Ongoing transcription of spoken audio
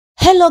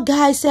Hello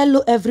guys,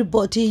 hello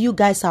everybody. You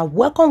guys are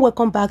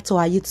welcome back to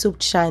our YouTube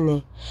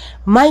channel.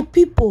 My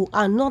people,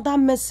 another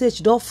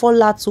message don't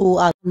fall out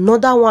to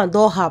another one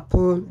don't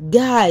happen.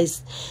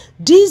 Guys,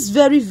 this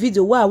very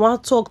video where I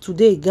want to talk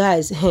today,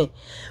 guys,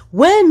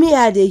 when me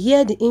I dey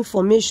hear the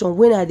information,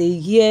 when I dey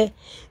hear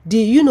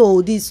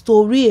the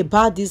story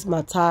about this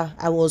matter,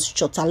 I was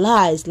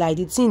totalized like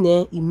the thing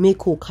it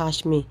make who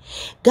catch me.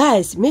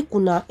 Guys, make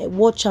una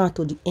watch out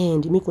to the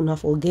end, make una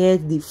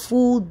forget the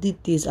full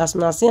details. As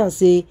una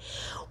say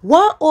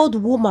one old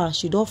woman,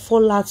 she don't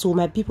fall out to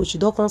my people, she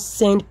don't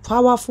send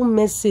powerful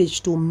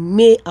message to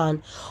me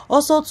and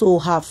also to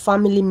her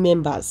family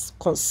members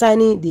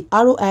concerning the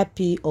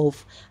RIP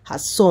of her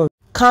son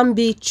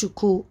Kambi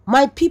Chuku.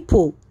 My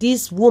people,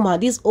 this woman,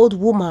 this old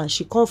woman,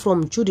 she come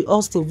from Judy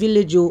Austin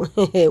village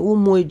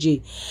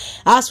Umoje.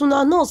 As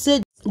una know,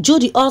 say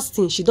Judy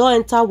Austin, she don't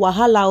enter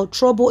wahala or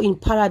trouble in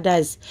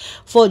paradise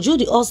for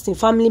Judy Austin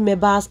family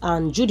members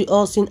and Judy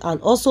Austin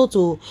and also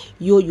to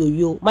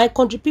yo. My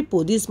country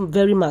people, this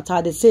very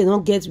matter, they say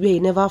not get where you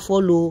never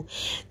follow.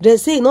 They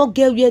say not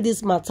get where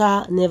this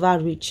matter never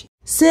reach.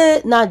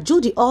 Say na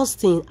Judy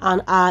Austin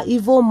and her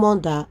evil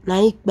mother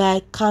na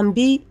by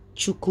Kambi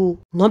Chuku.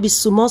 Not be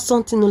small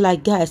something, no,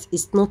 like guys,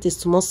 it's not a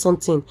small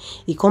something.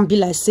 It can't be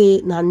like say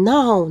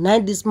now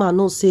this man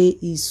no say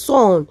his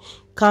son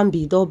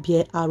Kambi don't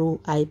be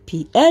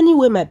RIP.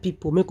 Anyway, my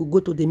people, make we go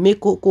to the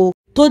Mekoko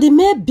to the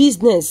main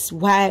business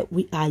while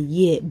we are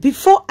here.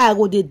 Before I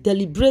go to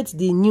deliberate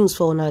the news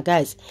for now,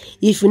 guys,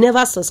 if you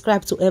never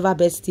subscribe to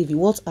Everbest TV,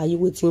 what are you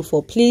waiting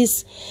for?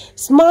 Please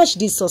smash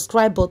the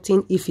subscribe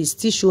button if it's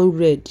still showing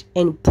red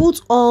and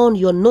put on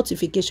your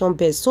notification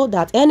bell so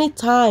that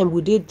anytime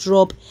we did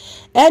drop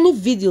any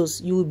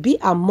videos, you will be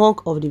among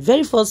of the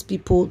very first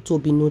people to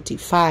be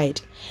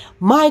notified.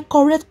 My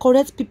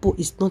correct people,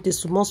 is not a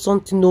small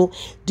something, no.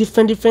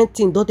 Different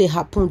things don't they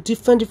happen,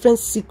 different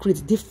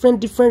secrets,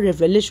 different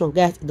revelation,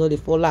 guys, don't they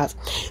fall out.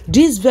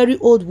 This very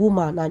old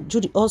woman and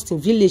Judy Austin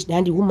village,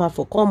 and the woman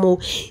for Como,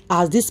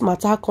 as this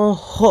matter can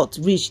hot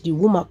reach, the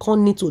woman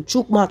can't need to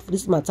choke mouth for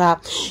this matter.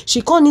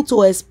 She can't need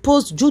to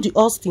expose Judy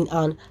Austin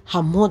and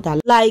her mother,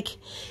 like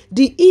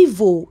the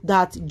evil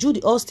that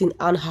Judy Austin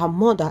and her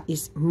mother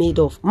is made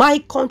of. My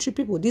country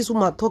people, this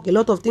woman talk a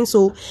lot of things,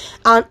 so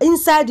and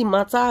inside the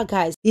matter,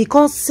 guys, he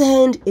can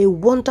send a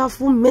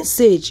wonderful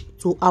message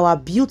to our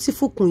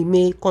beautiful Queen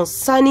May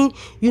concerning,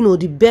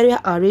 the burial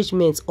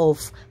arrangements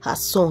of her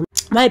son.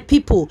 My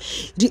people,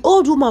 the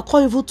old woman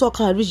can't even talk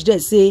and reach there.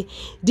 Say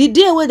the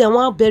day where they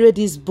want to bury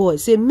this boy,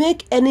 say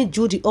make any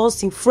Judy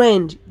Austin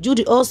friend,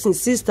 Judy Austin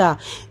sister,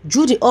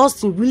 Judy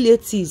Austin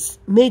relatives,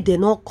 make they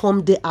not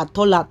come there at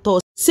all.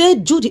 Say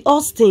Judy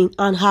Austin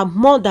and her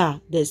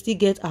mother, they still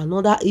get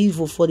another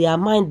evil for their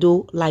mind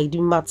though, like the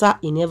matter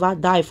he never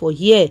die for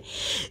here.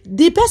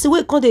 The person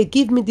wey can't they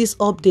give me this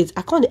update,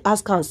 I can't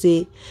ask and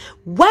say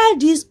why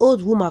this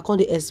old woman can't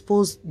they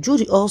expose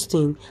Judy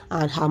Austin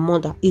and her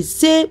mother. It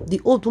say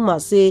the old woman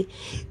say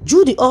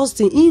Judy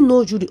Austin, he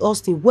know Judy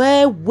Austin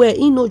where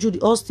he know Judy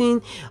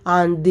Austin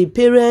and the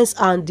parents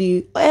and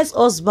the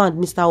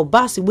ex-husband Mr.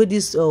 Obasi with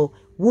this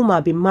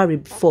woman been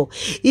married before.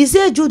 He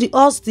said Judy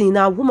Austin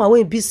a woman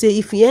when be say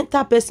if you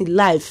enter person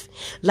life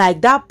like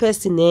that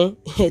person,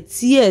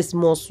 tears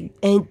must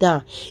end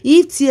down.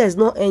 If tears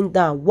not end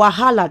down,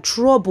 wahala,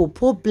 trouble,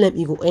 problem,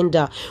 it will end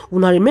down.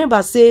 Una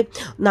remember say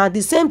now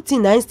the same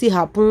thing that still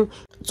happen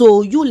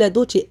to you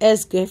Edochie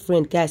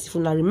ex-girlfriend, guys. If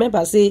you now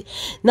remember say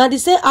now they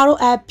say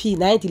RIP,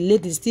 now the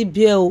lady still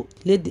bear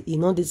lady,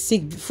 the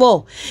sick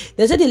before.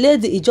 They say the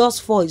lady it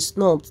just fall is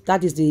not.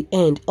 That is the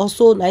end.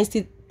 Also now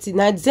still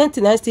the same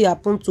thing still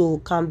happen to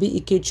Kambi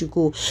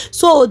Ikechukwu.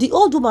 So the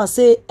old woman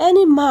say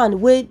any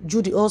man where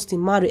Judy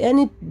Austin marry,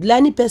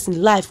 any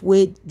person life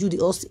where Judy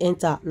Austin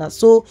enter. Now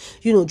so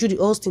Judy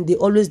Austin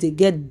they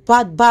get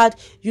bad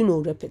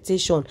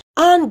reputation.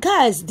 And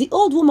guys, the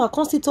old woman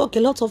constantly talk a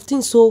lot of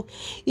things. So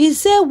he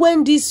say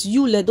when this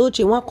you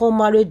Edochie want come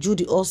marry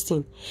Judy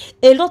Austin,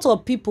 a lot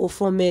of people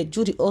from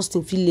Judy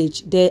Austin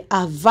village, they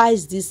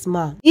advise this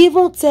man,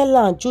 even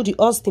tell her Judy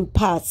Austin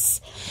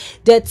pass.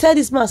 They tell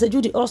this man say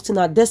Judy Austin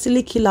a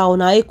destiny killer or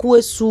na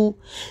ekwesu,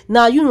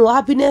 now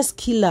happiness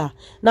killer.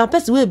 Now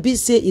person will be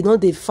say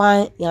they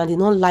find and they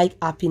don't like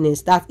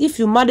happiness. That if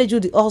you marry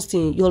Judy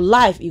Austin, your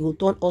life it will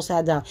turn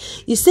upside down.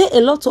 He say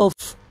a lot of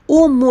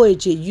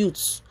Umoje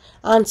youths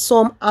and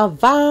some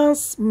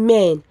advanced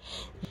men,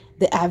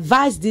 they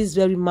advise this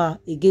very man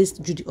against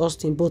Judy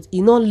Austin, but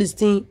he not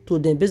listening to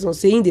them based on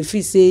saying the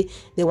feel say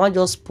they want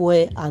just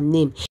spoil her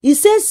name. He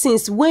says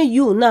since when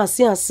you now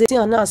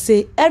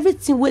say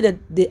everything where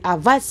they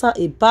advise her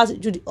about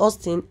Judy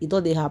Austin, it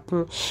don't they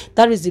happen.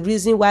 That is the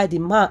reason why the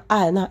man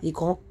now he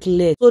can't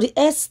clear. So the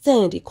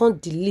extent he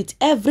can't delete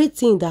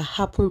everything that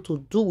happened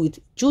to do with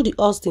Judy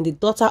Austin, the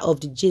daughter of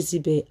the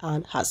Jezebel,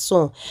 and her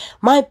son.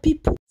 My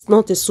people, it's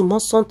not a small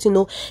something.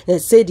 No, they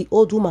say the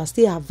old woman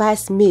still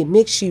advised me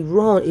make she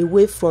run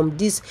away from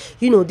this,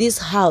 this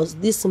house,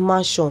 this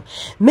mansion.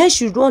 Make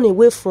she run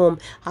away from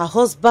her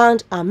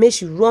husband, and make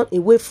she run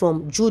away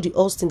from Judy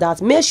Austin.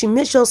 That make she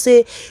make sure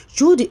say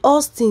Judy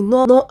Austin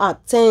no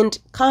attend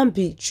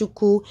Kambi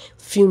Chukwu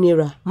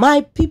funeral.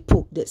 My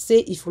people, they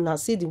say if una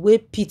see the way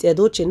Pete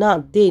Edochie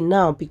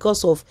now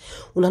because of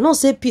una not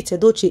say Pete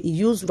Edochie he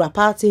used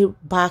raparte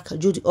back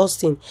Judy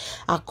Austin.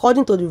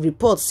 According to the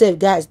report, say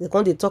guys, they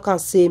come they talk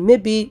and say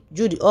maybe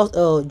Judy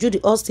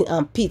Austin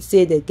and Pete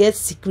say they get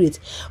secret,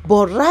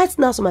 but right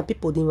now, so my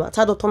people, the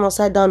matter don't turn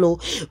upside down. Oh,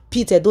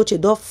 Pete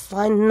Edochie don't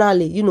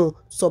finally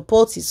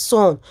support his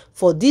son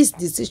for this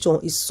decision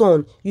his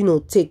son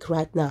take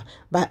right now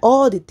by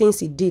all the things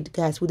he did.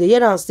 Guys, with the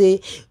hear and say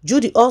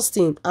Judy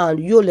Austin and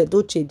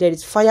Edochie, there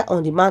is fire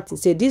on the mountain.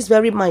 Say this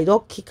very man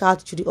don't kick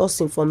out Judy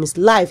Austin from his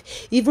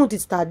life. Even the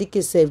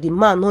Edochie self, the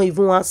man not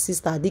even want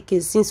sister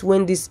Edochie since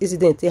when this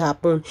incident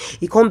happened.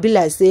 He can't be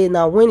like say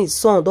now when his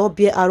son don't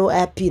be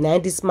ROIP, now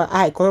this man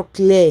eye can't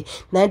clear,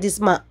 now this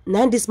man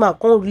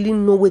can't really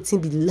know what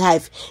in be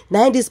life,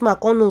 now this man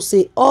can't know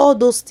say all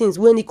those things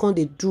when he can't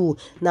they do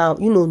now.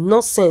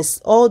 Nonsense.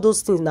 All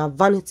those things now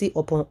vanity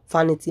upon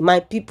vanity.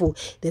 My people,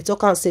 they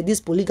talk and say this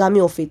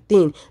polygamy of a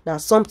thing now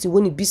something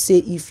when it be say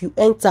if you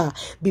enter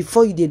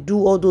before you they do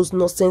all those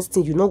nonsense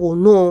things, you not go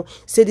know.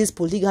 Say this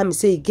polygamy,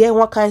 say you get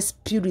one kind of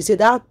spirit. Say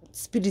that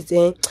spirit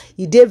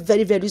e dey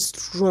very very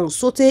strong,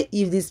 so tey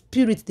if the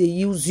spirit they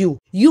use you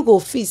go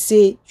feel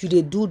say you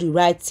dey do the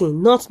right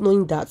thing, not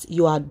knowing that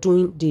you are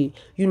doing the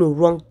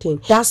wrong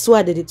thing. That's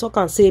why they talk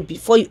and say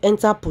before you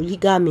enter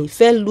polygamy,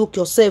 fair look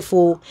yourself,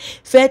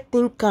 fair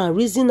think and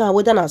reason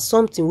whether na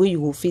something where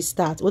you go fit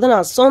start, whether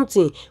na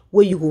something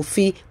where you go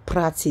fit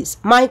practice.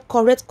 My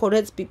correct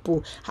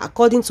people,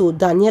 according to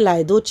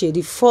Daniela Edochie,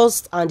 the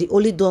first and the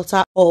only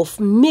daughter of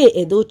May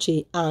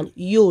Edochie and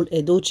Yul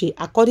Edochie,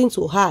 according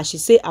to her, she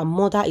say her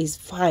mother is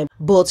fine,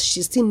 but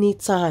she still need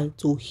time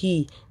to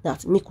heal.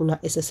 That make una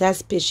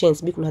exercise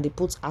patience, make una dey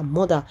put her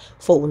mother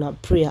for una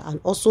prayer, and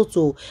also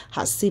to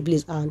her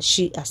siblings and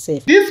she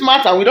herself. This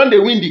matter, we don't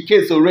win the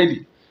case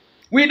already.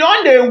 We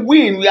don't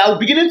win. We are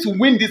beginning to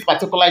win this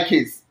particular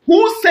case.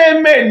 Who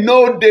say men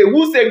no day?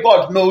 Who say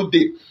God no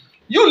day?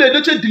 Yul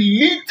Edochie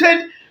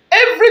deleted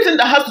everything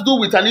that has to do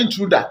with an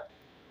intruder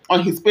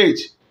on his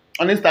page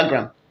on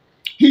Instagram.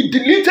 He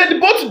deleted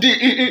both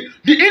the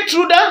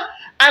intruder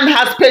and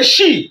her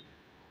specie,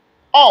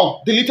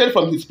 all deleted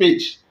from his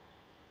page.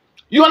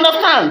 You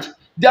understand?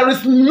 There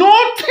is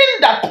nothing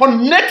that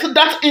connects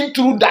that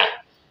intruder,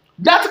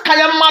 that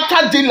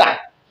Kayamata dealer,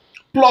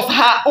 plus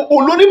her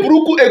Oloni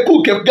Buruku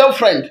Eku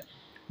girlfriend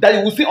that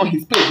you will see on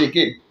his page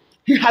again.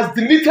 He has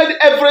deleted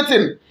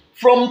everything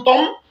from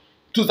Tom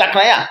to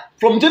Zachariah,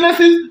 from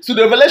Genesis to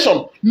the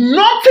Revelation.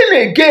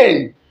 Nothing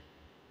again.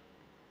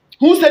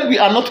 Who said we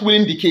are not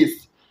winning the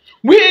case?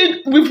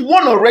 We've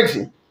won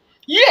already.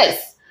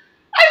 Yes.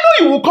 I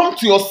know you will come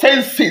to your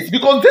senses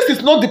because this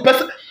is not the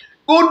person.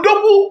 That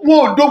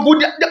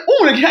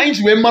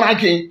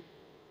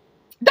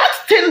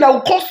thing that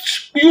will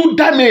cause you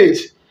damage,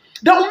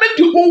 that will make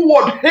the whole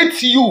world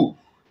hate you.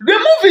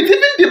 Remove it.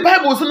 Even the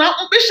Bible says now,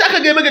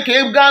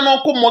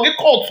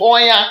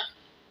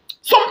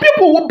 some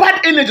people will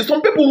bad energy,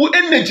 some people will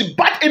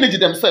bad energy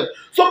themselves.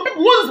 Some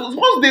people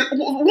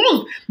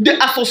once they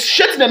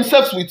associate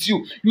themselves with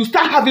you, you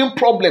start having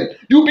problem.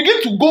 You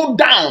begin to go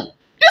down.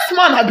 This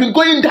man has been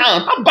going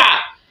down. How bad?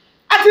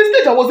 At his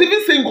stage, I was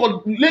even saying,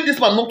 God, let this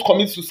man not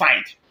commit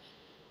suicide.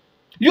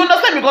 You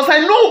understand? Because I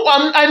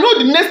know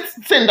the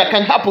next thing that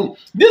can happen.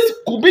 This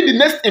could be the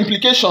next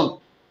implication.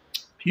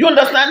 You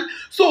understand?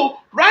 So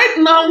right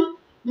now,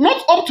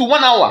 not up to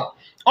 1 hour,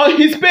 on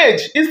his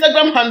page,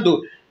 Instagram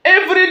handle,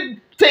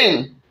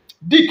 everything,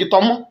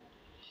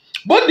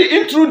 both the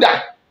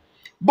intruder,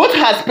 both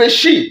her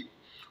specie,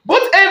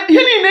 both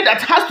anything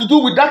that has to do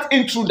with that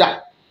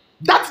intruder,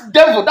 that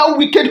devil, that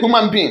wicked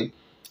human being,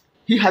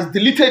 he has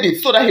deleted it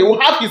so that he will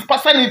have his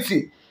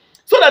personality,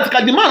 so that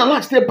the man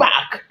will stay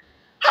back.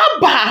 How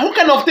bad? What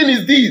kind of thing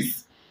is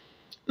this?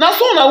 Now,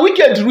 so na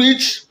wicked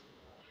rich,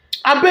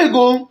 I beg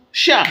you,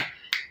 share.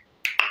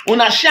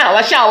 Una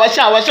share, so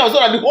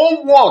that the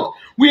whole world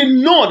will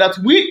know that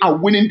we are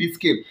winning this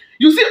game.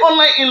 You see,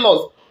 online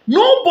in-laws,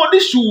 nobody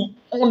should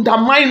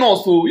undermine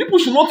us. So people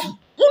should not.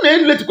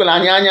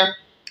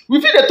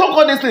 We feel they talk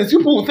all these things.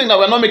 People will think that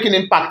we're not making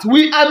impact.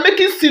 We are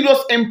making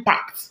serious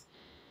impact.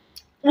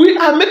 We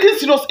are making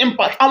serious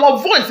impact. Our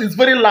voice is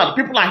very loud.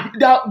 People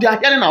they are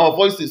hearing our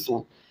voices.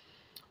 So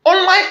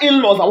online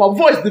in-laws, our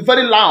voice is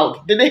very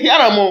loud. They hear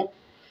them all.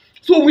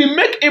 So we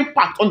make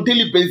impact on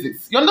daily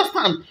basis. You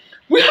understand?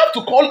 We have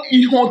to call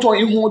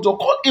Ihojo,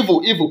 call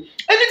evil.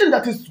 Anything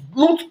that is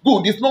not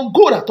good, is not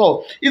good at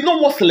all. It's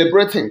not worth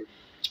celebrating.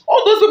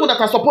 All those people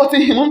that are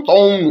supporting him, I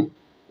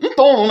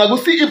go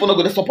see evil, I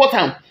go support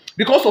him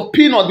because of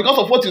peanut, because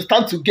of what you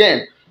stand to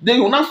gain. Then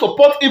you will not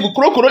support evil,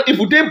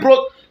 evil. They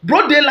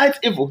broad daylight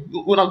evil.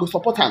 You will not go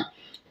support him.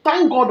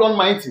 Thank God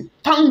Almighty.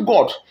 Thank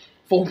God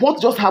for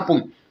what just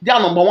happened. Their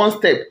number one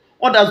step,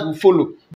 others will follow.